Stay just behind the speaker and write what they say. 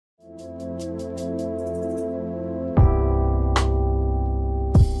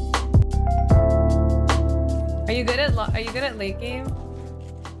Are you good at late game?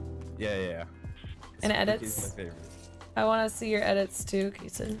 Yeah. And edits? My favorite. I want to see your edits too,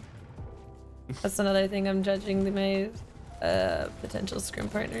 KAYSID. That's another thing I'm judging my potential scrim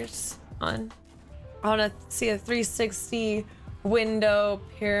partners on. I want to see a 360 window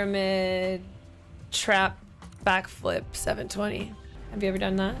pyramid trap backflip 720. Have you ever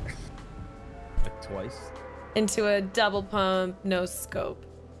done that? Like twice? Into a double pump, no scope.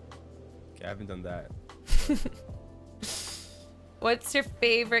 Okay, I haven't done that. What's your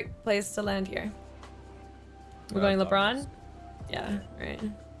favorite place to land here? We're going LeBron? Yeah, right.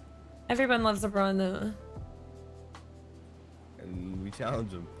 Everyone loves LeBron though. And we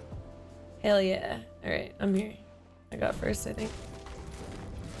challenge him. Hell yeah. Alright, I'm here. I got first, I think.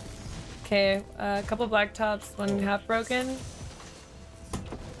 Okay, a couple black tops, one half broken.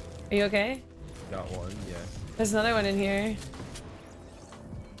 Are you okay? Got one, yeah. There's another one in here.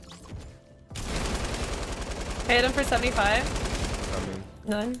 I hit him for 75. Coming.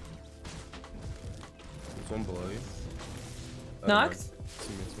 None. There's one below you. Knocked?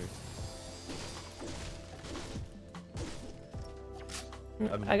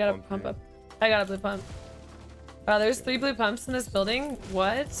 I got a pump up. I got a blue pump. Wow, there's 3 blue pumps in this building?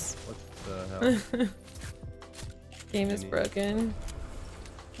 What? What the hell? Game is broken.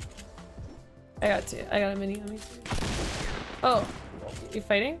 I got 2. I got a mini on me too. Oh, you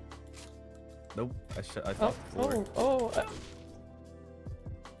fighting? Nope. I thought before.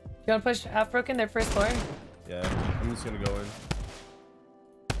 You wanna push half broken their first floor? Yeah, I'm just gonna go in.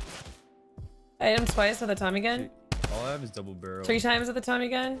 I hit him twice with a Tommy gun. All I have is double barrel. 3 times with a Tommy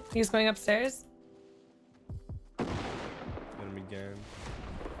gun. He's going upstairs. Hit him again.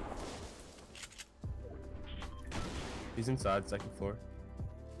 He's inside, second floor.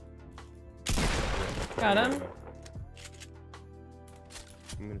 Got him.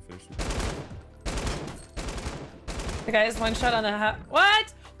 I'm gonna finish him. The guy is one shot on the half.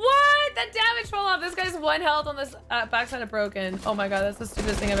 What? What? That damage roll off. This guy's 1 health on this backside of broken. Oh my god, that's the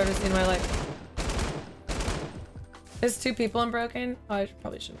stupidest thing I've ever seen in my life. There's 2 people in broken. Oh, I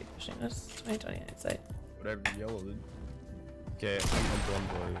probably shouldn't be pushing this. 2020 hindsight. Whatever, yellow did. Okay, I'm going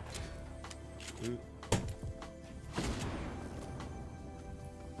below you.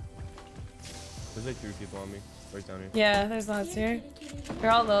 There's like 3 people on me. Right down here. Yeah, there's lots here.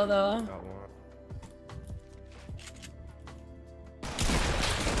 They're all low though. Got one.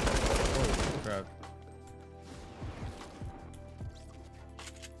 Oh, crap.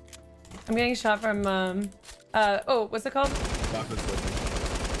 I'm getting shot from oh, what's it called?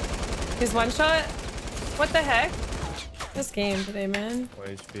 He's 1 shot? What the heck? This game today, man. 1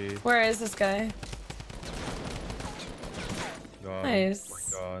 HP. Where is this guy? God. Nice. Oh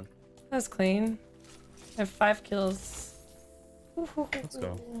my god. That's clean. I have 5 kills. Let's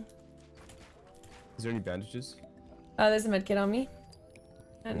go. Is there any bandages? There's a medkit on me.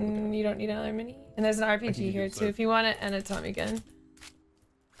 And you don't need another mini. And there's an RPG here too if you want it, and a Tommy gun.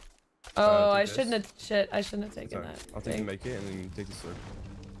 Oh, I shouldn't have I shouldn't have taken that. I'll take the medkit and then you take the sword.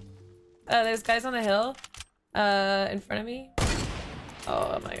 There's guys on the hill in front of me.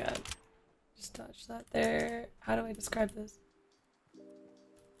 Oh my god. Just touch that there. How do I describe this?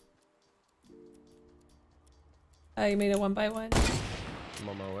 You made it 1 by 1. I'm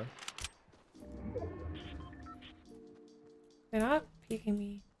on my way. They're not peeking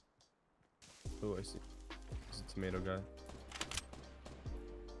me. Oh, I see. It's a tomato guy.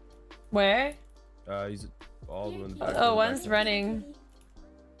 Where? He's all the way in the back. Oh, one's running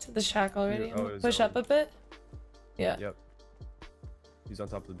to the shack already. Push up a bit. Yeah. Yep. He's on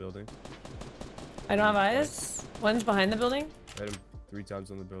top of the building. I don't have eyes. One's behind the building. I hit him 3 times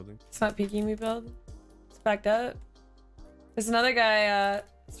on the building. It's not peeking me, build. It's backed up. There's another guy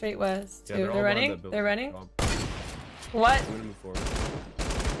straight west too. Yeah, they're running. They're running. What? I'm gonna move forward.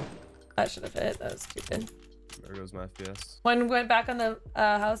 That should have hit. That was stupid. There goes my FPS. One went back on the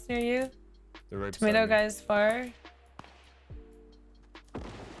house near you. They're right Tomato guy's far.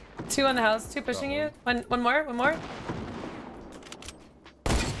 2 on the house. 2 pushing you. One more.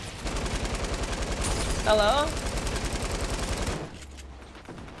 Hello?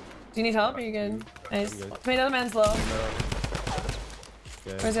 Do you need help? Or are you good? Nice. Tomato man's low.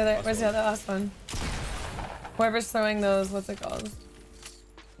 Okay. Where's the other last one? Whoever's throwing those, what's it called?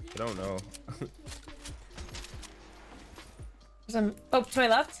 I don't know. Oh, to my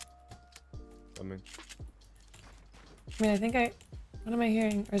left? Coming. I mean, what am I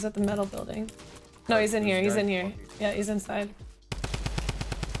hearing? Or is that the metal building? No, he's in here. He's in here. Yeah, he's inside.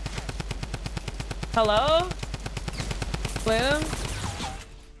 Hello? Bloom?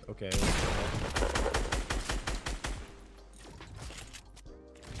 Okay.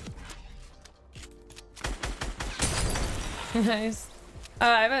 Nice.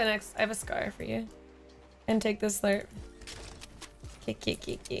 I have a scar for you. And take this slurp.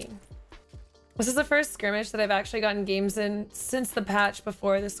 Kiki. This is the first skirmish that I've actually gotten games in since the patch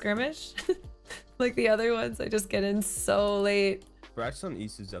before the skirmish. Like the other ones, I just get in so late. Practice on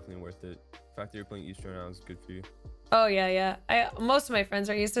East is definitely worth it. The fact that you're playing East right now is good for you. Oh yeah. Most of my friends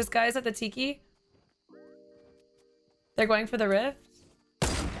are East. There's guys at the Tiki. They're going for the rift.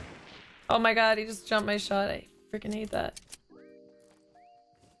 Oh my god, he just jumped my shot. I freaking hate that.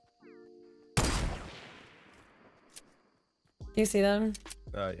 Do you see them?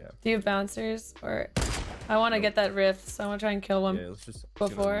 Yeah. Do you have bouncers? Or I want to get that rift, so I want to try and kill one let's just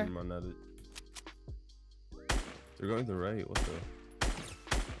before. Run at it. They're going to the right. What the?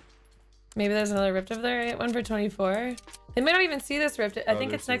 Maybe there's another rift over there. I hit one for 24. They might not even see this rift. I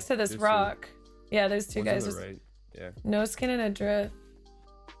think it's next to this rock. Yeah, there's two guys. On the right. Yeah. No skin and a drift.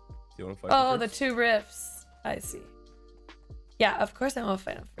 Do you want to fight? Oh, the two rifts. I see. Yeah, of course I want to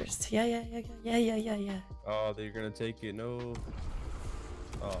fight them first. Yeah. Oh, they're gonna take it. No.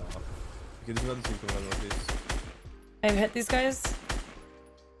 Oh. Okay, there's another team coming on northeast. I've hit these guys.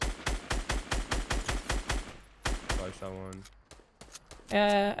 I shot one.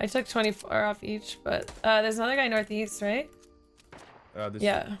 Yeah, I took 24 off each, but there's another guy northeast, right? There's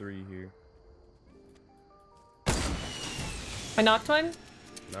yeah. 3 here. I knocked one.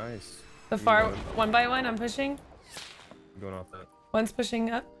 Nice. The far one by one, I'm pushing. I'm going off that. One's pushing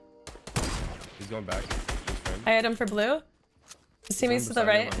up. He's going back. I hit him for blue. His teammates to the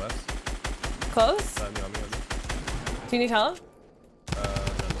right. Close? On me. Do you need help? No.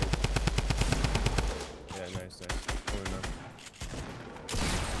 Yeah, nice.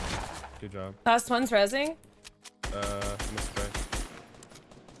 Good job. Last one's rezzing. I'm gonna spray.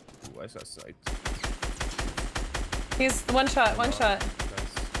 Ooh, I got sniped. He's one shot. Nice. Last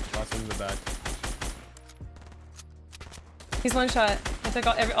one's in the back. He's one shot. I took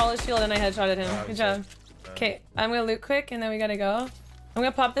all his shield and I headshotted him. Good job. Okay, I'm gonna loot quick and then we gotta go. I'm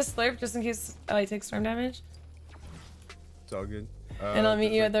gonna pop this slurp just in case I take storm damage. It's all good. And I'll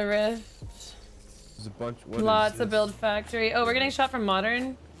meet you at the rift. There's a bunch. Lots of build factory. Oh, we're getting shot from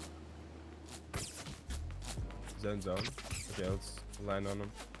modern. Zen zone. Okay, let's land on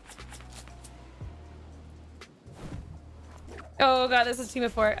them. Oh god, this is team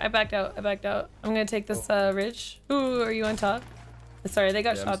of 4. I backed out. I'm gonna take this ridge. Ooh, are you on top? Sorry, they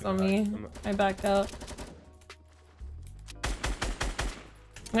got shots on me. I backed out.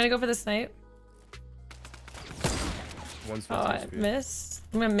 I'm gonna go for the snipe. One's I missed.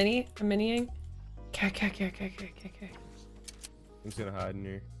 I'm minying. Care. I'm just gonna hide in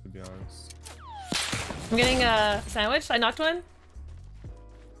here, to be honest. I'm getting a sandwich. I knocked one.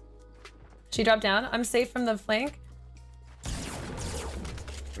 She dropped down. I'm safe from the flank.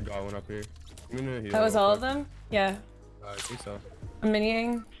 I got one up here. I'm gonna heal. That was all of them? Yeah. I think so. I'm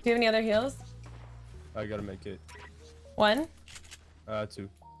minying. Do you have any other heals? I gotta make it. 1? 2.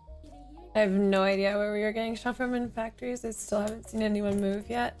 I have no idea where we were getting shot from in factories. I still haven't seen anyone move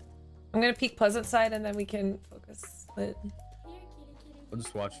yet. I'm gonna peek Pleasant side and then we can focus it. I'll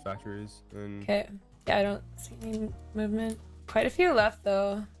just watch factories and... Okay. Yeah, I don't see any movement. Quite a few left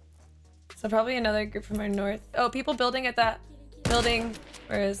though. So probably another group from our north. Oh, people building at that building.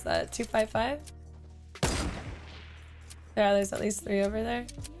 Where is that? 255? Yeah, there's at least 3 over there.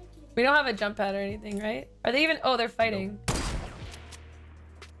 We don't have a jump pad or anything, right? Are they even? Oh, they're fighting. Nope.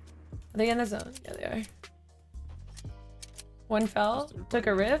 Are they in the zone? Yeah, they are. One fell. Took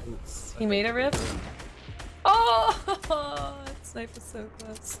a rift. He made a rift. Oh! That snipe was so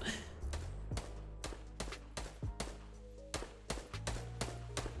close.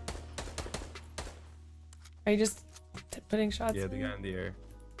 Are you just putting shots? Yeah, the guy in the air.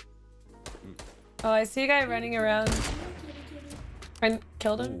 Oh, I see a guy running around. I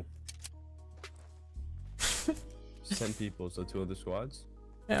killed him. 10 people, so 2 other squads.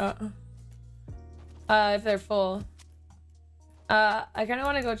 Yeah. If they're full. I kind of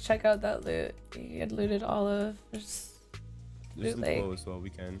want to go check out that loot. He had looted all of. There's some below as well. We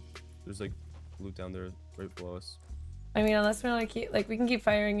can. There's like loot down there right below us. I mean, unless we want to keep we can keep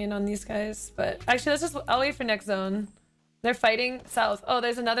firing in on these guys. But actually, let's just. I'll wait for next zone. They're fighting south. Oh,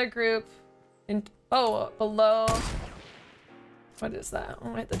 there's another group. Below. What is that?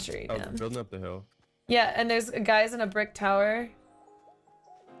 I'll hit the tree. Oh, building up the hill. Yeah, and there's guys in a brick tower.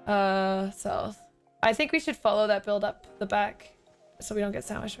 South. I think we should follow that build up the back, so we don't get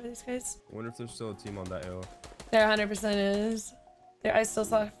sandwiched by these guys. I wonder if there's still a team on that hill. There 100% is. There, I still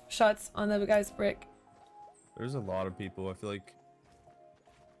saw shots on the guy's brick. There's a lot of people. I feel like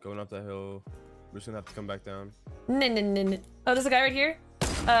Going up that hill. We're just gonna have to come back down. No. Oh, there's a guy right here.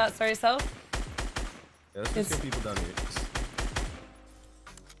 Sorry, self. Yeah, let's just get people down here.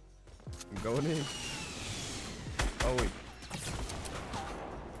 I'm going in. Oh, wait.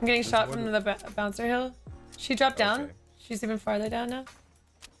 I'm getting shot from the bouncer hill. She dropped down. Okay. She's even farther down now.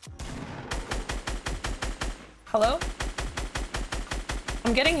 Hello?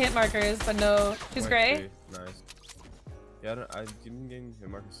 I'm getting hit markers, but no. She's gray. Nice. Yeah, I didn't get hit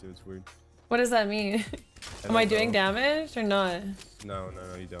markers too. It's weird. What does that mean? Am I doing damage or not? No,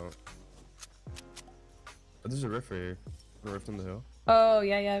 you don't. Oh, there's a rift right here. A rift on the hill. Oh,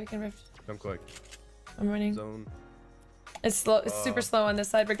 yeah, we can rift. Come quick. I'm running. Zone. It's slow. It's super slow on this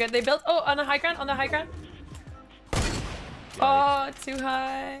side. We're good. They built. Oh, on the high ground. Oh, too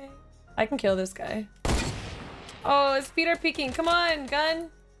high. I can kill this guy. Oh, his feet are peeking. Come on, gun.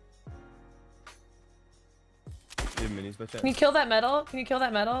 Do you have minis by chance? Can you kill that metal?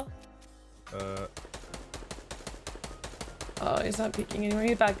 Oh, he's not peeking anymore.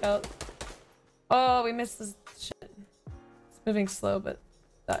 He backed out. Oh, we missed this shit. It's moving slow, but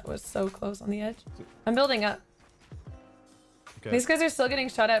that was so close on the edge. I'm building up. Okay. These guys are still getting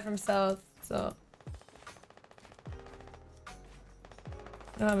shot at from south, so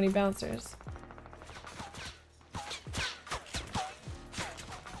I don't have any bouncers.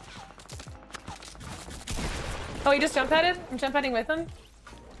 Oh, he just jump padded? I'm jump padding with him.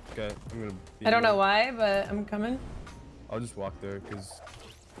 Okay, I'm gonna. I don't know why, but I'm coming. I'll just walk there because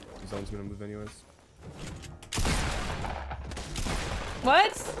the zone's gonna move anyways.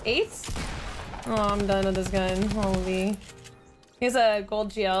 What? 8? Oh, I'm done with this gun. Holy. He has a gold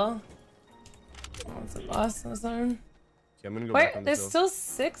GL. Oh, it's a boss in this arm. Okay, I'm gonna go Wait, back on the there's hill. still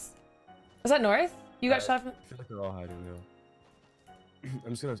 6? Was that north? You got shot from... I feel like they're all hiding now.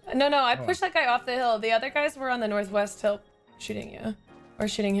 I'm just gonna... No, I pushed that guy off the hill. The other guys were on the northwest hill shooting you. Or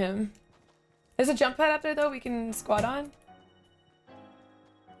shooting him. There's a jump pad up there though we can squat on.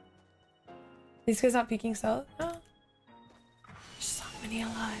 These guys not peeking south? No. There's so many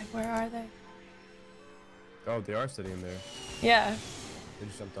alive. Where are they? Oh, they are sitting in there. Yeah. They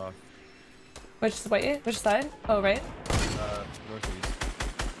just jumped off. Which side? Oh, right. Northeast.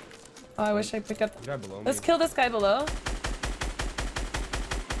 Oh, I wish I picked up. The guy below Let's me. kill this guy below.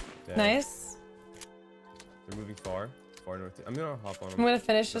 Dead. Nice. They're moving far north. I'm gonna hop on them. I'm gonna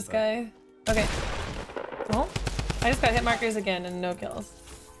finish this guy. Okay. Oh, I just got hit markers again and no kills.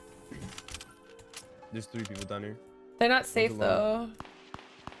 There's 3 people down here. They're not safe though.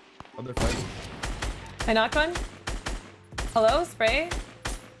 Oh, they're fighting. I knocked one. Hello, spray.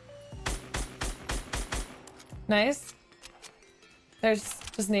 Nice. There's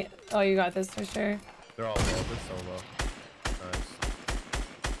just oh, you got this for sure. They're all low. They're so low. Nice.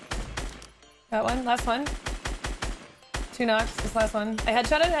 Got one. Last one. 2 knocks. This last one. I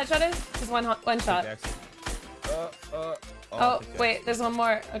headshotted. Just one shot. Oh, wait. There's one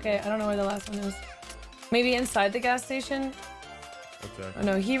more. Okay, I don't know where the last one is. Maybe inside the gas station? Okay. Oh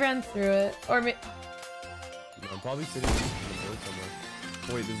no, he ran through it. Or No, I'm probably sitting in the road somewhere.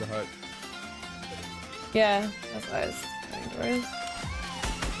 Oh, wait, there's a hut. yeah, that's why I was heading towards.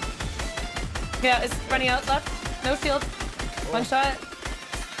 Yeah, it's running out left. No shield. Oh. One shot.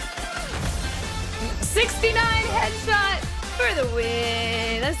 69 headshot for the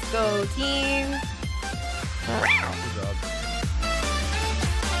win. Let's go, team. Good job.